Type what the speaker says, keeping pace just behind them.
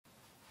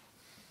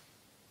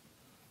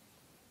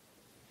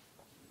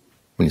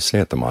When you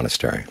stay at the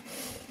monastery,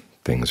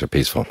 things are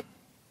peaceful,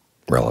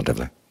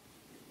 relatively.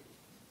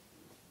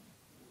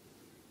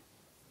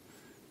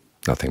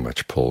 Nothing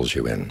much pulls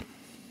you in.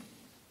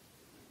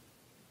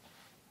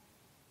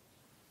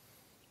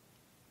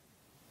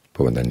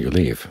 But when then you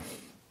leave,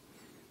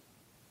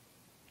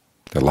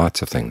 there are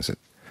lots of things that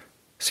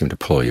seem to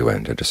pull you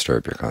in, to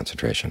disturb your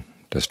concentration,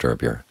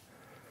 disturb your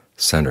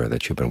center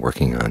that you've been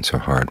working on so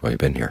hard while you've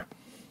been here.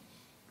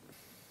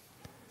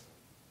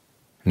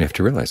 And you have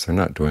to realize they're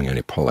not doing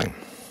any pulling.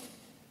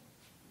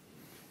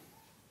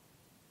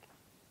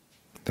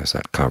 There's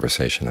that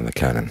conversation in the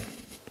canon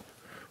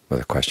where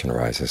the question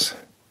arises,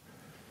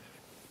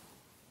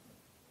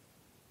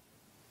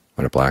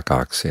 when a black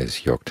ox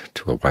is yoked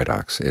to a white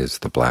ox, is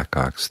the black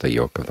ox the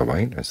yoke of the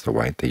white? Is the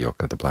white the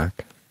yoke of the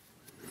black?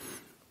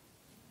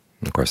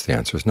 And of course the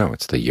answer is no.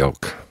 It's the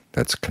yoke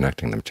that's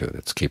connecting them two,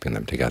 that's keeping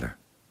them together.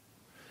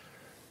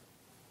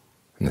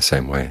 In the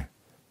same way,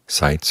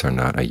 sights are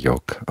not a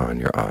yoke on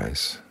your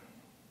eyes.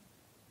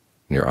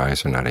 And your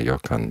eyes are not a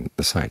yoke on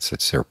the sights.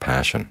 It's your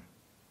passion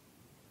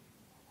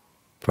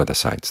for the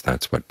sights.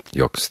 That's what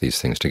yokes these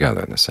things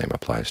together. And the same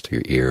applies to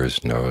your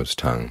ears, nose,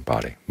 tongue,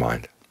 body,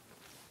 mind.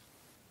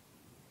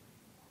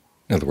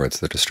 In other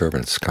words, the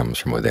disturbance comes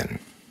from within.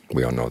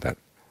 We all know that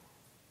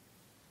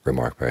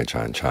remark by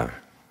Ajahn Chah.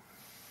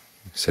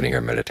 Sitting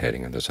here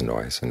meditating and there's a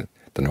noise, and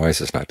the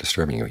noise is not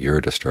disturbing you. You're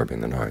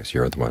disturbing the noise.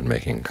 You're the one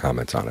making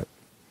comments on it.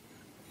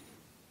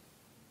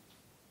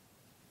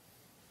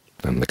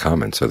 And the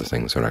comments are the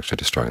things that are actually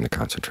destroying the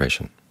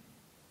concentration.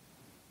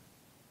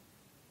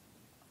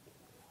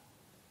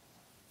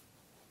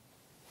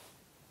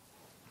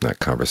 That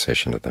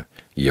conversation of the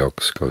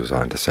yokes goes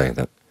on to say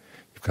that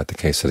you've got the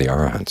case of the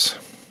arahants,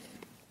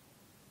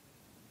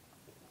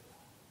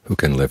 who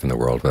can live in the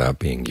world without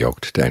being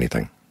yoked to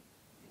anything,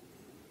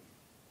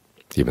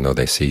 even though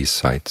they see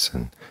sights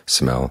and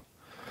smell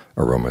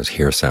aromas,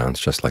 hear sounds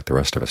just like the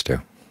rest of us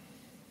do.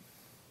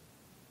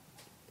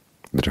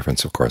 The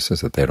difference, of course, is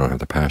that they don't have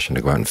the passion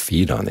to go out and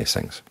feed on these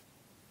things.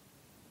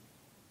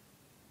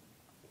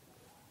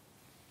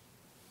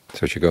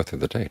 So as you go through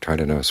the day, try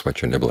to notice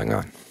what you're nibbling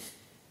on,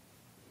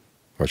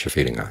 what you're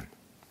feeding on,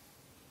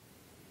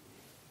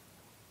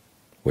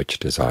 which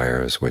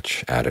desires,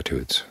 which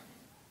attitudes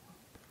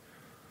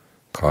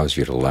cause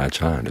you to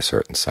latch on to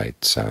certain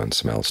sights, sounds,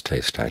 smells,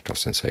 tastes, tactile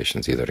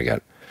sensations, either to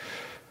get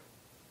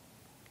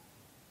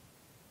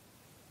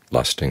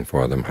lusting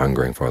for them,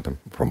 hungering for them,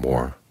 for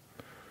more,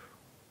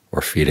 or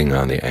feeding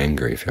on the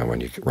anger you feel when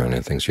you run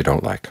into things you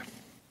don't like.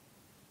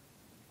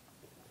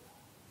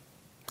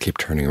 Keep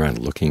turning around,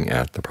 looking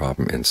at the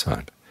problem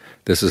inside.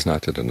 This is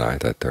not to deny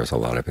that there's a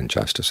lot of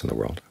injustice in the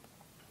world,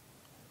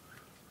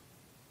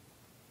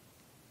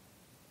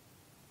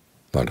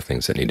 a lot of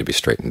things that need to be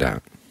straightened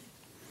out.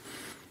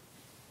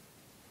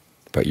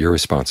 But your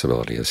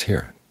responsibility is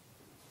here,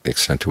 the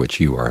extent to which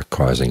you are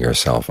causing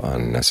yourself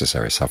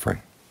unnecessary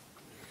suffering.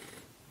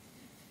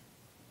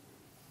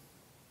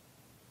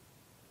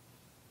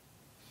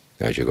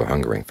 As you go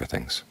hungering for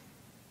things.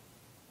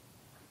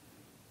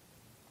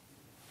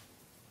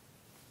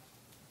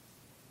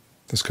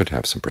 This could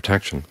have some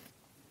protection,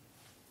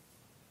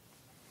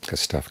 because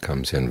stuff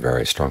comes in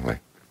very strongly.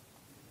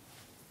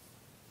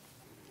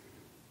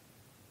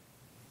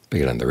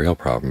 But again, the real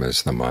problem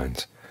is the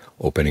mind's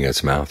opening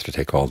its mouth to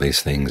take all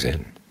these things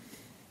in.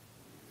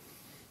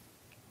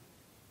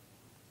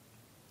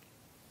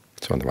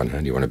 So on the one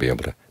hand, you want to be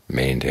able to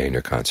maintain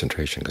your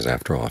concentration, because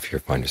after all, if you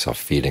find yourself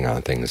feeding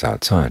on things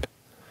outside,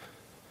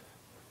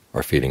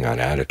 or feeding on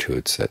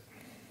attitudes that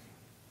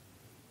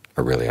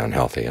are really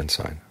unhealthy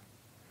inside,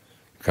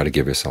 you've got to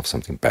give yourself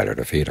something better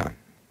to feed on.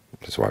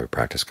 That's why we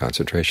practice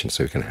concentration,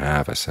 so you can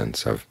have a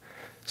sense of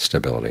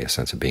stability, a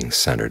sense of being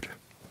centered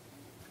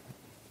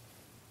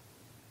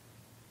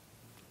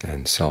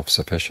and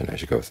self-sufficient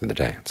as you go through the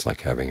day. It's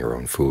like having your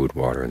own food,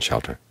 water, and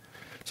shelter.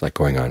 It's like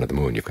going onto the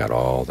moon. You've got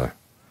all the,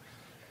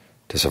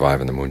 to survive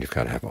on the moon, you've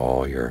got to have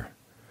all your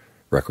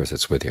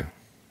requisites with you.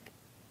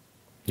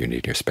 You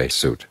need your space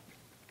suit.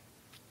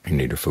 You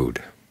need your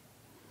food.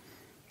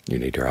 You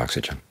need your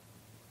oxygen.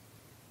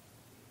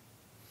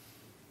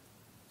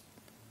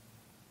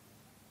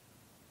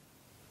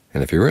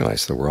 And if you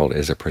realize the world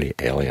is a pretty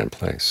alien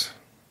place,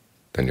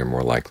 then you're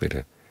more likely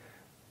to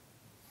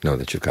know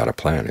that you've got a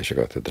plan as you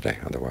go through the day.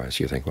 Otherwise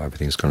you think, well,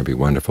 everything's going to be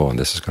wonderful, and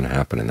this is going to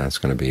happen, and that's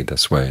going to be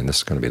this way, and this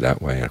is going to be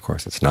that way, and of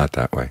course it's not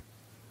that way.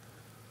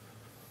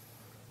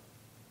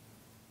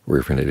 Or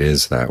even if it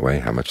is that way,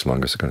 how much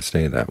longer is it going to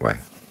stay that way?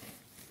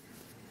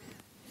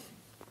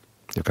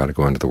 You've got to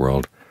go into the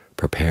world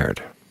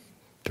prepared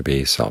to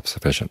be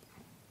self-sufficient.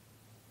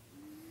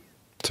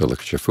 So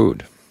look at your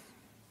food.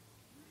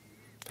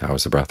 How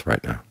is the breath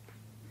right now?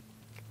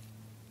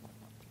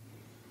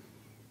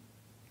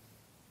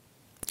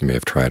 You may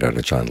have tried out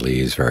Ajahn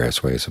Lee's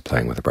various ways of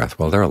playing with the breath.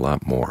 Well, there are a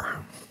lot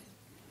more.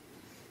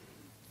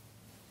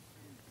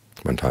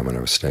 One time when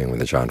I was staying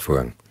with Ajahn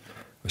Fuang,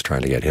 I was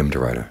trying to get him to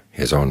write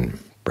his own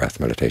breath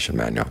meditation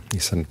manual. He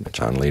said,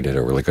 Ajahn Lee did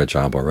a really good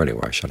job already.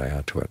 Why should I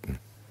add to it? And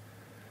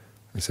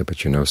I said,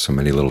 but you know so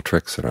many little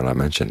tricks that are not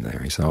mentioned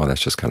there. He said, oh,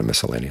 that's just kind of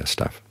miscellaneous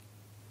stuff.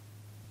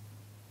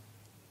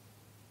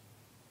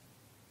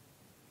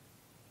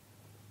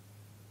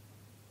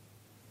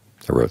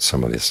 I wrote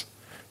some of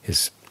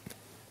his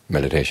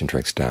meditation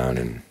tricks down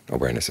in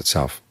Awareness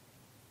Itself.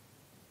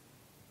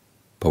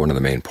 But one of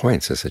the main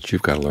points is that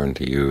you've got to learn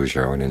to use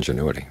your own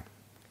ingenuity,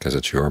 because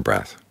it's your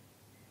breath.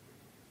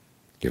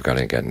 You've got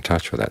to get in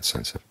touch with that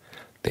sense of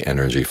the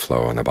energy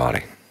flow in the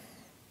body.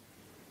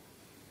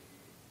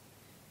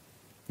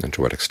 And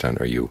to what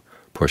extent are you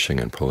pushing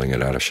and pulling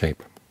it out of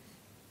shape?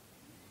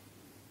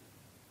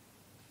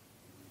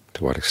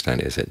 To what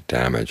extent is it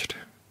damaged?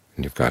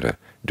 And you've got to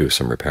do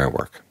some repair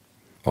work.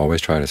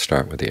 Always try to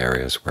start with the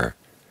areas where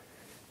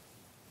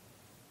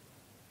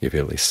you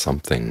feel at least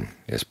something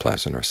is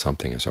pleasant or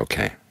something is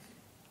okay,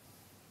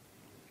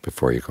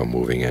 before you go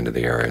moving into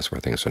the areas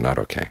where things are not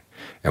okay.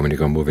 And when you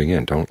go moving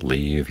in, don't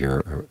leave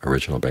your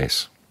original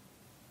base.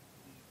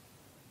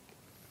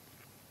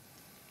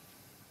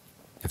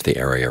 If the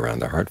area around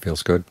the heart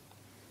feels good,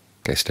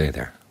 okay, stay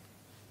there.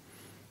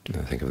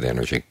 Think of the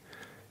energy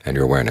and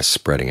your awareness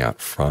spreading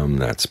out from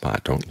that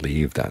spot. Don't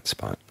leave that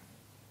spot.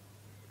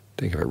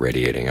 Think of it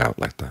radiating out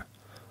like the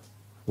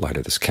light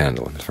of this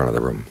candle in the front of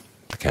the room.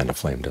 The candle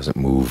flame doesn't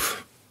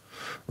move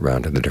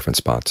around to the different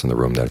spots in the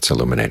room that it's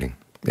illuminating.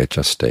 It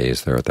just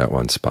stays there at that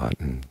one spot,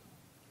 and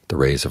the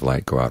rays of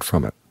light go out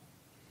from it.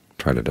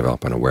 Try to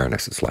develop an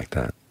awareness that's like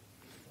that,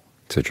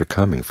 so that you're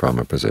coming from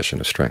a position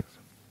of strength.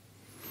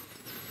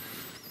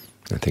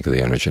 And think of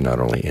the energy not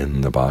only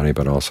in the body,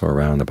 but also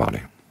around the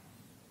body.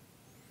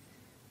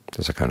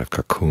 There's a kind of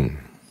cocoon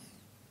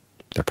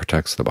that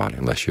protects the body,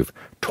 unless you've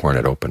torn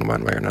it open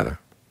one way or another.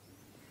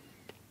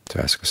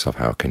 To ask yourself,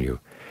 how can you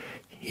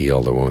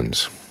heal the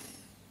wounds?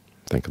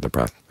 Think of the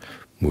breath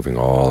moving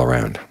all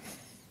around.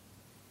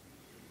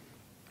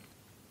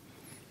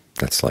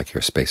 That's like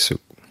your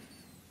spacesuit.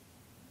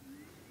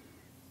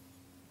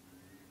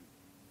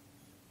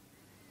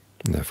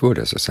 And the food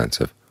is a sense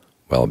of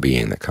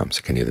well-being that comes.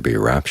 It can either be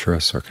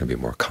rapturous or it can be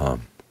more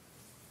calm,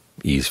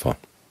 easeful.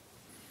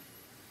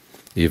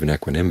 Even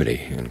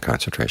equanimity in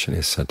concentration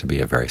is said to be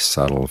a very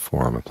subtle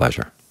form of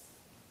pleasure.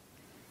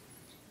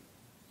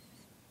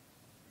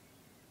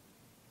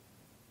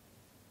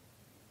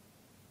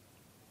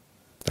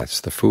 That's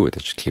the food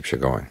that keeps you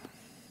going.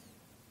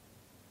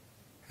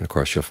 And of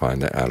course you'll find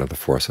that out of the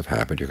force of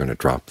habit you're going to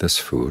drop this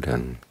food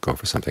and go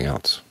for something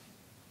else.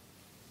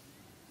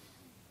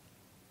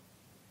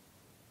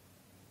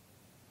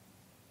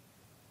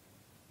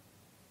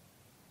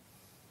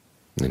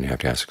 And then you have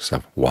to ask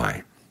yourself,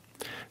 why?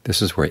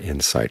 This is where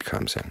insight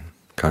comes in.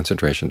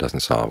 Concentration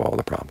doesn't solve all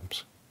the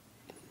problems.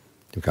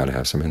 You've got to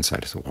have some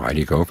insight as to why do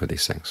you go for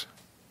these things?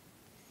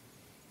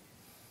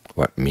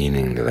 What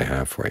meaning do they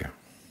have for you?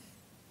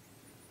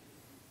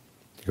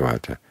 Do you go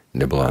out to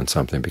nibble on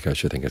something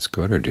because you think it's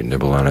good, or do you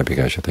nibble on it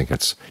because you think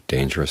it's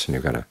dangerous and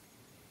you've got to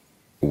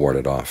ward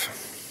it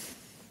off?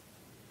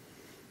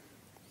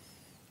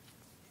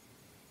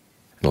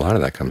 And a lot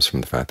of that comes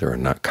from the fact that we're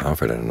not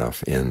confident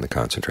enough in the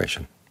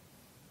concentration,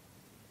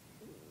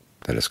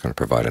 that it's going to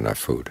provide enough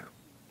food,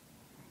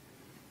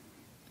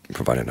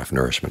 provide enough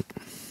nourishment.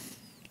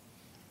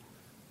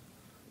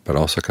 But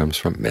also comes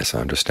from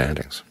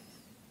misunderstandings.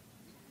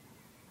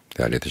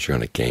 The idea that you're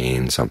going to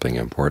gain something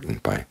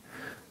important by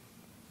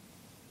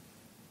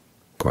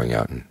going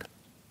out and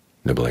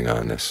nibbling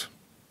on this.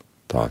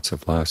 Thoughts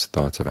of lust,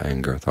 thoughts of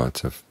anger,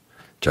 thoughts of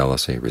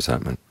jealousy,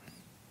 resentment.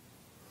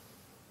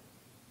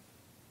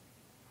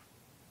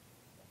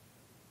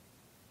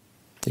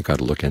 You've got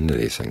to look into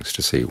these things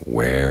to see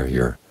where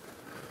you're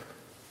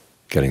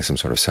getting some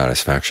sort of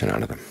satisfaction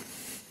out of them,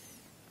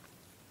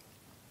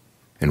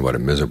 and what a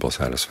miserable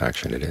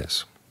satisfaction it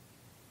is.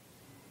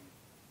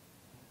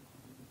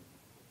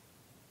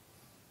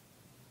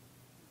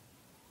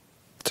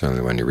 It's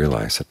only when you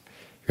realize that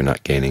you're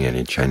not gaining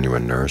any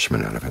genuine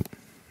nourishment out of it.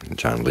 And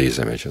John Lee's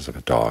image is of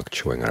a dog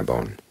chewing on a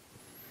bone.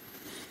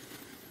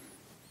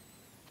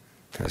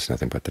 It has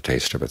nothing but the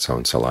taste of its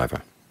own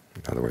saliva.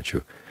 In other words,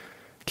 you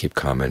keep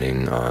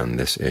commenting on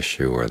this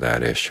issue or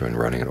that issue and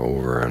running it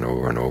over and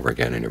over and over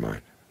again in your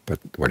mind. But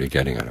what are you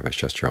getting out of it? It's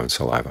just your own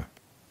saliva.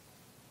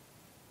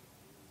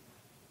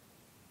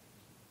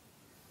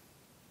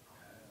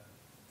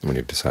 When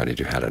you've decided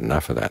you had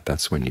enough of that,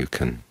 that's when you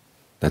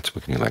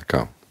let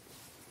go.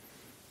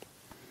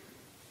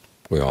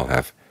 We all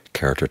have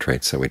character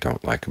traits that we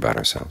don't like about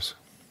ourselves.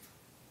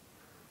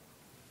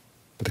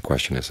 But the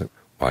question is,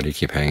 why do you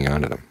keep hanging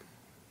on to them?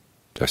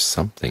 There's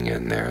something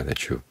in there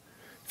that you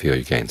feel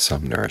you gain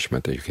some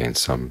nourishment, that you gain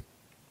some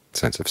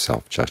sense of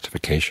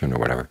self-justification or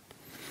whatever.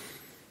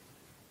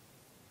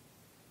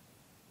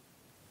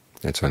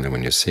 It's only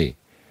when you see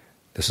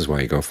this is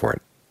why you go for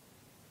it,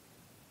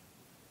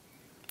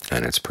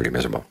 and it's pretty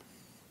miserable,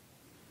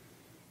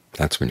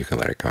 that's when you can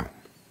let it go.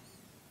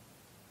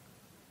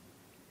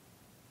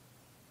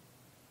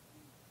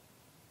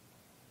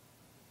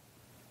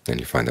 And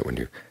you find that when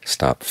you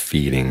stop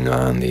feeding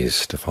on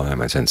these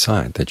defilements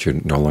inside, that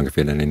you no longer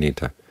feel any need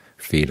to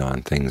feed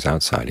on things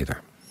outside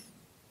either.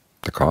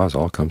 The cause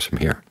all comes from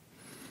here.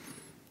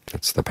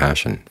 It's the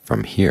passion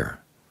from here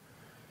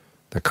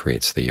that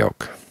creates the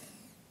yoke,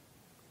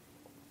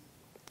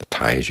 that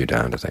ties you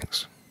down to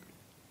things.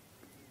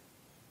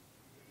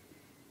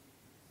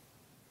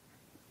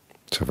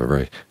 So have a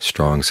very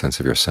strong sense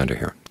of your center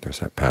here. There's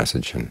that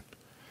passage in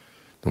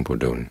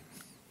Buddha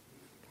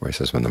where he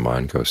says when the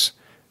mind goes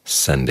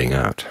sending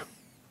out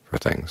for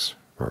things,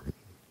 or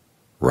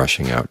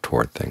rushing out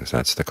toward things,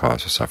 that's the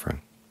cause of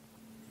suffering.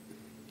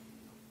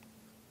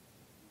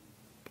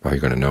 How are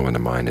you going to know when the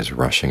mind is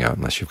rushing out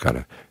unless you've got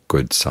a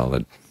good,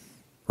 solid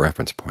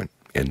reference point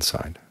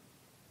inside?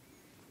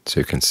 So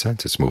you can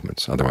sense its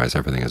movements. Otherwise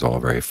everything is all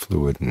very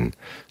fluid and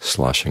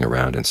sloshing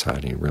around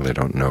inside, and you really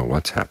don't know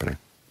what's happening,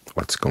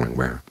 what's going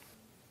where.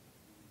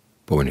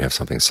 But when you have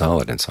something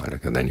solid inside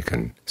it, then you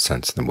can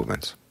sense the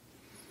movements.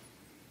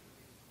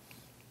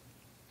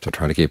 So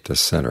try to keep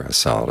this center as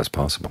solid as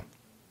possible.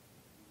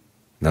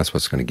 And that's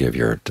what's going to give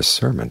your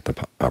discernment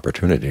the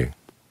opportunity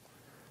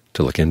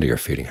to look into your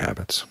feeding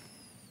habits.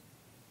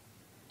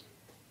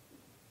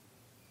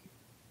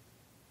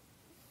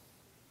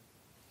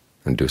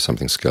 And do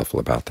something skillful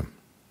about them.